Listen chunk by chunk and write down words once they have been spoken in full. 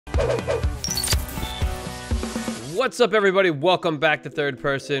What's up, everybody? Welcome back to Third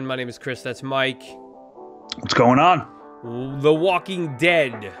Person. My name is Chris. That's Mike. What's going on? The Walking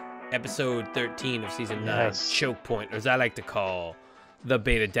Dead, episode 13 of season 9, Yes. Chokepoint, or as I like to call the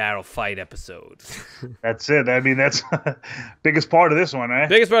Beta Daryl fight episode. That's it. I mean, that's biggest part of this one, right?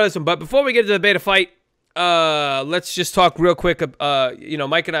 Biggest part of this one. But before we get to the Beta fight, let's just talk real quick.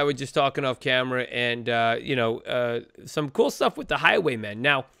 Mike and I were just talking off camera, and some cool stuff with the Highwaymen.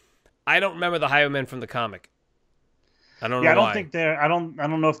 Now, I don't remember the Highwaymen from the comic. I don't know. Yeah, I don't why. think they're. I don't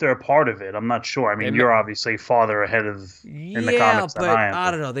know if they're a part of it. I'm not sure. I mean, you're obviously farther ahead of in the comics than I am. I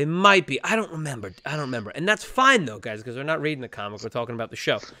don't know. They might be. I don't remember. And that's fine though, guys, because we're not reading the comic. We're talking about the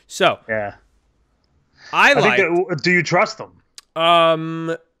show. So Yeah. I like. Do you trust them?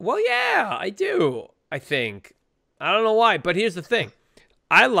 Well, yeah, I do. I think. I don't know why, but here's the thing.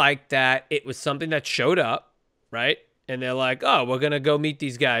 I like that it was something that showed up, right? And they're like, oh, we're gonna go meet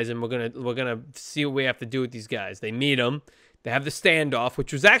these guys, and we're gonna see what we have to do with these guys. They meet them. They have the standoff,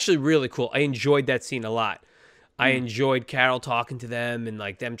 which was actually really cool. I enjoyed that scene a lot. I enjoyed Carol talking to them and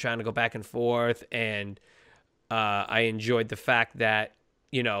like them trying to go back and forth, and I enjoyed the fact that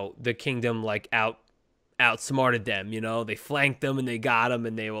the kingdom like outsmarted them. They flanked them and they got them,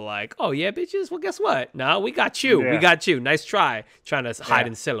 and they were like, oh yeah, bitches. Well, guess what? No, we got you. Yeah. We got you. Nice try trying to hide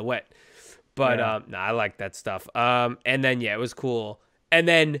in silhouette. But I like that stuff. And then it was cool. And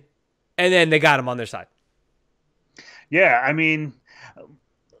then they got him on their side. Yeah, I mean,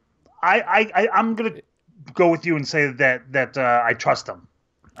 I'm gonna go with you and say that I trust them.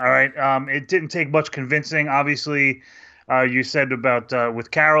 All right. It didn't take much convincing. Obviously, you said about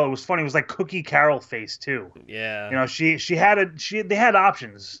with Carol, it was funny. It was like Cookie Carol face too. Yeah. They had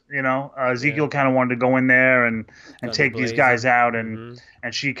options. Ezekiel kind of wanted to go in there and take these guys out, and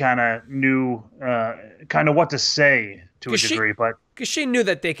she kind of knew kind of what to say to a degree, but because she knew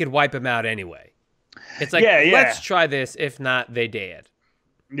that they could wipe him out anyway. It's like, let's try this. If not, they dead.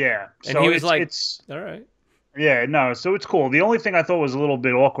 Yeah. And so he was like, it's all right. Yeah, no, so it's cool. The only thing I thought was a little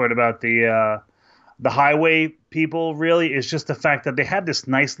bit awkward about the highway people really is just the fact that they had this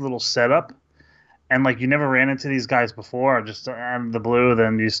nice little setup, and like you never ran into these guys before, just out of the blue.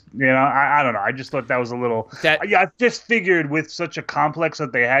 Then I don't know. I just thought that was a little. I just figured with such a complex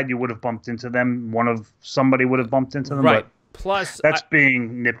that they had, you would have bumped into them. Somebody would have bumped into them, right? But plus, that's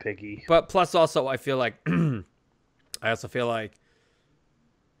being nitpicky. But plus, also, I feel like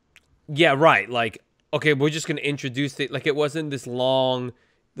yeah, right. Like, okay, we're just gonna introduce it. Like, it wasn't this long.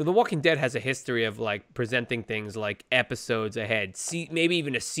 The Walking Dead has a history of like presenting things like episodes ahead, maybe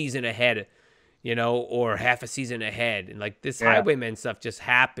even a season ahead, or half a season ahead. And like this Highwayman stuff just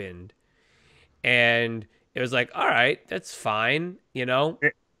happened, and it was like, all right, that's fine,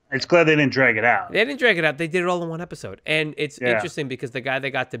 It's glad they didn't drag it out. They didn't drag it out. They did it all in one episode. And it's interesting because the guy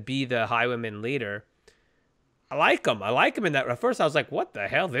that got to be the Highwayman leader, I like him. I like him in that. At first, I was like, what the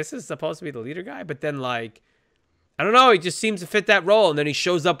hell? This is supposed to be the leader guy? But then, like, I don't know. He just seems to fit that role. And then he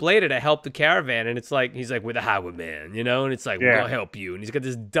shows up later to help the caravan. And it's like, he's like, we're the Highwayman, And it's like, we're going to help you. And he's got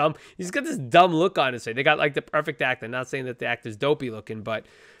this dumb look on his face. They got, like, the perfect actor. Not saying that the actor's dopey looking, but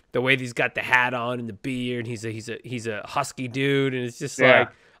the way he's got the hat on and the beard, he's a husky dude. And it's just like,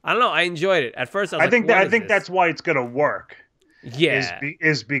 I don't know. I enjoyed it. At first, I think that's why it's gonna work. Yeah,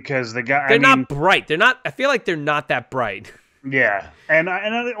 is because the guy. They're not bright. They're not. I feel like they're not that bright. Yeah, and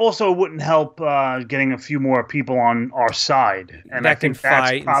it also wouldn't help getting a few more people on our side, and that can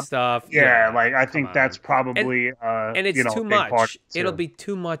fight and stuff. Yeah, like I think that's probably and it's too much. It'll be be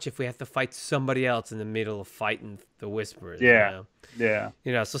too much if we have to fight somebody else in the middle of fighting the Whisperers. Yeah,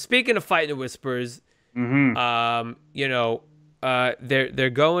 So speaking of fighting the Whisperers, they're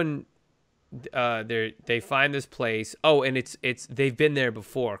going. They find this place. Oh, and it's they've been there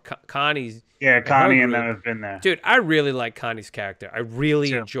before. Connie's. Yeah, Connie and them have been there. Dude, I really like Connie's character. I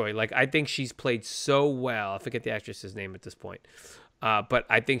really enjoy. Like, I think she's played so well. I forget the actress's name at this point. But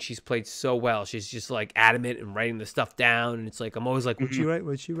I think she's played so well. She's just like adamant and writing the stuff down, and it's like I'm always like, "What'd she write?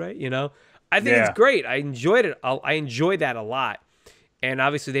 What'd she write?" I think it's great. I enjoyed it. I enjoy that a lot. And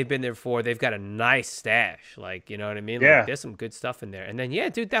obviously they've been there before. They've got a nice stash. Like, you know what I mean? Yeah. Like, there's some good stuff in there. And then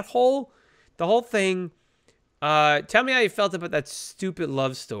dude, the whole thing. Tell me how you felt about that stupid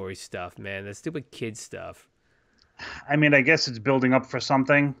love story stuff, man. That stupid kid stuff. I mean, I guess it's building up for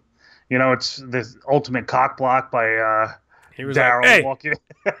something. It's the ultimate cock block by He was Daryl like, hey, walking.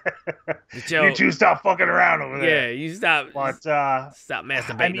 You two stop fucking around over there. Yeah, you stop. But stop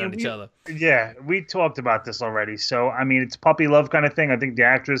masturbating on each other. Yeah, we talked about this already. So I mean, it's puppy love kind of thing. I think the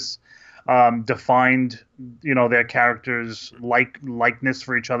actress defined, their characters' likeness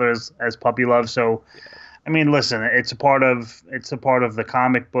for each other as puppy love. So I mean, listen, it's a part of the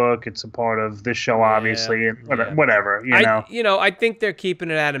comic book. It's a part of this show, Yeah, obviously, and yeah. whatever, you know. I think they're keeping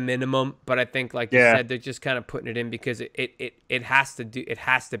it at a minimum, but I think, like you Yeah, said, they're just kind of putting it in because it has to do, it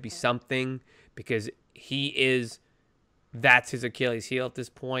has to be something, because that's his Achilles heel at this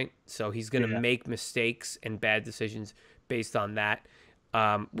point. So he's gonna yeah, make mistakes and bad decisions based on that.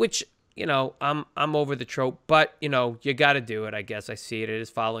 Which, I'm over the trope, but you got to do it. I guess I see it as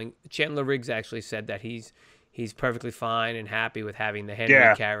following. Chandler Riggs actually said that he's perfectly fine and happy with having the Henry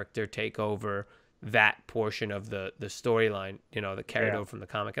yeah, character take over that portion of the storyline, that carried yeah, over from the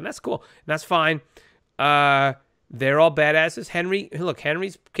comic, and that's cool. And that's fine. They're all badasses.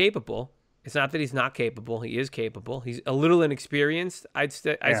 Henry's capable. It's not that he's not capable. He is capable. He's a little inexperienced, I'd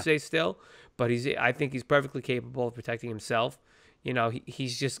yeah, say still, but I think he's perfectly capable of protecting himself.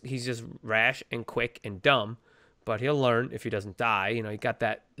 He's just rash and quick and dumb, but he'll learn if he doesn't die. He got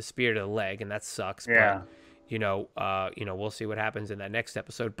the spear to the leg, and that sucks. yeah. But we'll see what happens in that next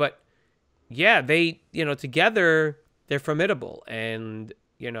episode. But yeah, they, together they're formidable, and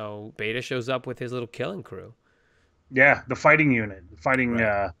Beta shows up with his little killing crew. Yeah, the fighting unit,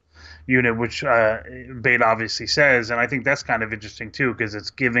 Right. unit, which Bait obviously says, and I think that's kind of interesting too, because it's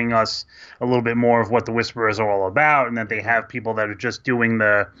giving us a little bit more of what the Whisperers are all about, and that they Mm-hmm. have people that are just doing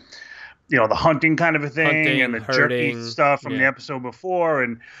the hunting kind of a thing, and Hunting, the jerky herding. stuff from the Yeah. episode before,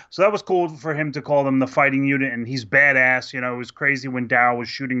 and so that was cool for him to call them the fighting unit, and he's badass. It was crazy when Daryl was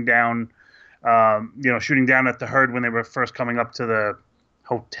shooting down at the herd when they were first coming up to the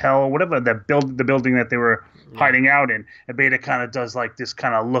hotel or whatever, the building that they were Yeah. hiding out in. And Beta kind of does like this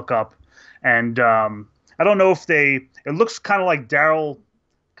kind of look up, and I don't know if it looks kind of like Daryl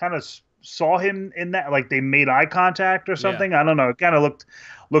kind of saw him in that, like they made eye contact or Yeah. something. I don't know. It kind of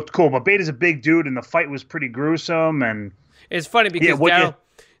looked cool, but Beta's a big dude, and the fight was pretty gruesome. And It's funny yeah, because what you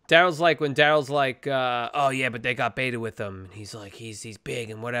Daryl's like, oh yeah, but they got Beta with them. And he's like, he's big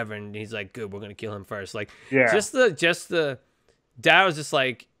and whatever, and he's like, good, we're gonna kill him first. Like, yeah, just the Daryl's just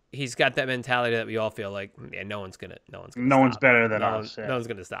like, he's got that mentality that we all feel like, yeah, no one's gonna no one's stop. better than us. No Yeah, one's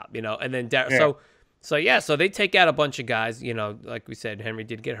gonna stop. And then Daryl, yeah, so they take out a bunch of guys. Like we said, Henry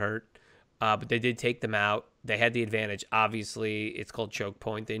did get hurt. But they did take them out. They had the advantage. Obviously, it's called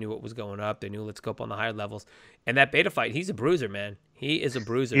Chokepoint. They knew what was going up. They knew let's go up on the higher levels. And that Beta fight, he's a bruiser, man. He is a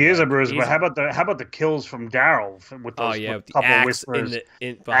bruiser. he is a Like, bruiser. But how about the kills from Daryl with oh those yeah, with with the couple of axe Whisperers,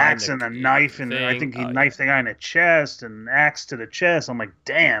 behind axe the and a knife, and I thing. think he Oh knifed the guy in the chest and axe to the chest. I'm like,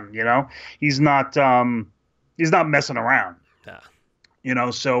 damn, he's not messing around. yeah.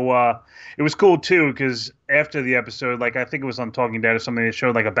 So it was cool too, because after the episode, like I think it was on Talking Dead or something, they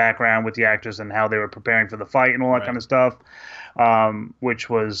showed like a background with the actors and how they were preparing for the fight and all that Right. kind of stuff, which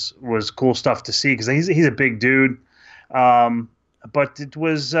was cool stuff to see, because he's a big dude. But it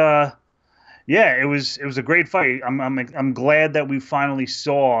was yeah, it was a great fight. I'm glad that we finally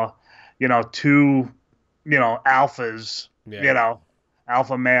saw two alphas, Yeah.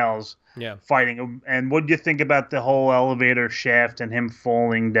 alpha males Yeah. fighting. And what do you think about the whole elevator shaft and him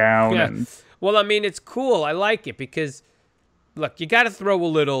falling down? Yeah. And Well, I mean, it's cool. I like it because, look, you got to throw a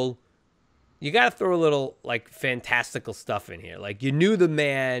little like fantastical stuff in here. Like, you knew the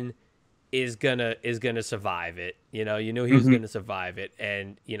man is gonna survive it. You knew he was Mhm. gonna survive it,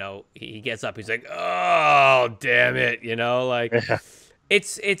 and he gets up. He's like, oh damn it, like Yeah,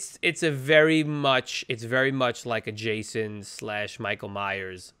 it's very much like a Jason/Michael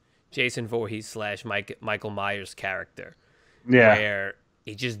Myers, Jason Voorhees/ Michael Myers character, yeah, where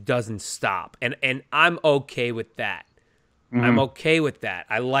he just doesn't stop, and I'm okay with that. I'm mhm, okay with that.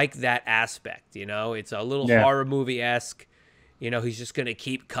 I like that aspect. It's a little yeah, horror movie-esque. He's just gonna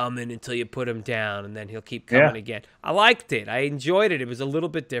keep coming until you put him down, and then he'll keep yeah, coming again. I liked it. I enjoyed it. It was a little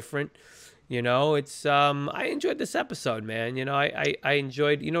bit different. It's I enjoyed this episode, man. I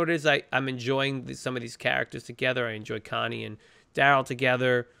enjoyed. You know what it is? I'm enjoying some of these characters together. I enjoy Connie and Daryl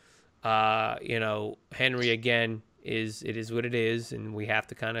together. Henry again is what it is, and we have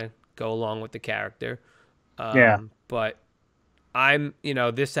to kind of go along with the character. yeah, But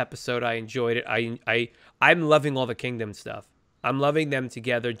this episode, I enjoyed it. I'm loving all the Kingdom stuff. I'm loving them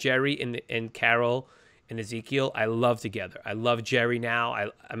together. Jerry and Carol and Ezekiel, I love together. I love Jerry now.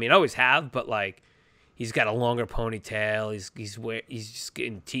 I mean, I always have, but like, he's got a longer ponytail. He's just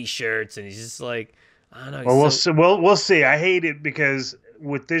getting t-shirts, and he's just like, I don't know. Well, we'll see. I hate it because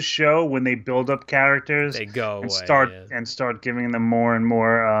with this show, when they build up characters They go and away. start giving them more and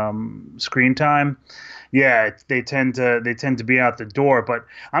more screen time, yeah, they tend to be out the door. But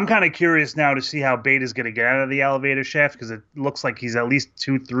I'm kind of curious now to see how Beta's going to get out of the elevator shaft, because it looks like he's at least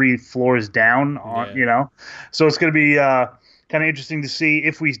 2-3 floors down. Yeah. So it's going to be kind of interesting to see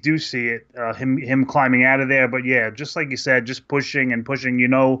if we do see it, him climbing out of there. But yeah, just like you said, just pushing and pushing. You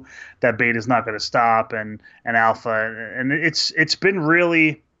know that Beta's not going to stop, and Alpha, and it's been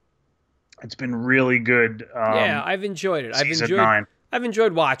really good. Yeah, I've enjoyed it. Season 9. I've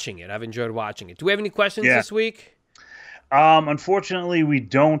enjoyed watching it. Do we have any questions this week? Unfortunately, we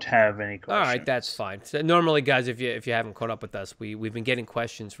don't have any questions. All right, that's fine. So normally, guys, if you haven't caught up with us, we've been getting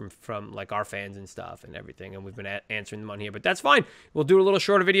questions from like our fans and stuff and everything, and we've been answering them on here. But that's fine. We'll do a little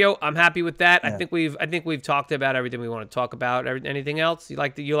shorter video. I'm happy with that. Yeah. I think we've talked about everything we want to talk about. Anything else you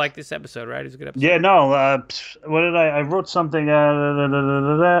like this episode, right? It's a good episode. Yeah. No. What did I wrote something?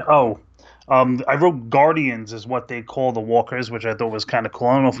 I wrote Guardians is what they call the Walkers, which I thought was kind of cool.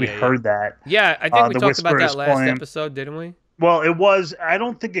 I don't know if we heard that. Yeah, I think we talked about that last episode, didn't we? Well, it was. I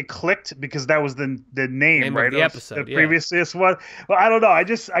don't think it clicked because that was the name right? Of the episode. The previous one. Well, I don't know. I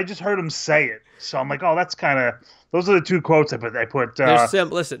just heard him say it, so I'm like, oh, that's kind of. Those are the two quotes I put. They're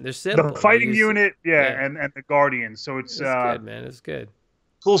simple. Listen, they're simple. The fighting unit, and the Guardians. So it's good, man. It's good.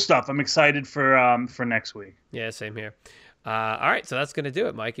 Cool stuff. I'm excited for next week. Yeah, same here. All right, so that's gonna do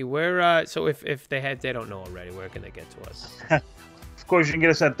it, Mikey. Where so if they don't know already, where can they get to us? Of course, you can get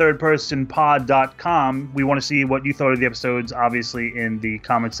us at thirdpersonpod.com. We want to see what you thought of the episodes, obviously, in the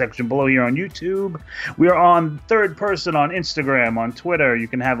comment section below here on YouTube. We are on Third Person on Instagram, on Twitter. You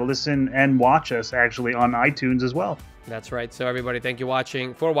can have a listen and watch us, actually, on iTunes as well. That's right. So, everybody, thank you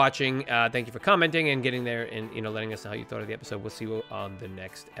for watching. Thank you for commenting and getting there and letting us know how you thought of the episode. We'll see you on the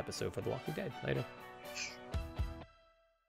next episode for The Walking Dead. Later.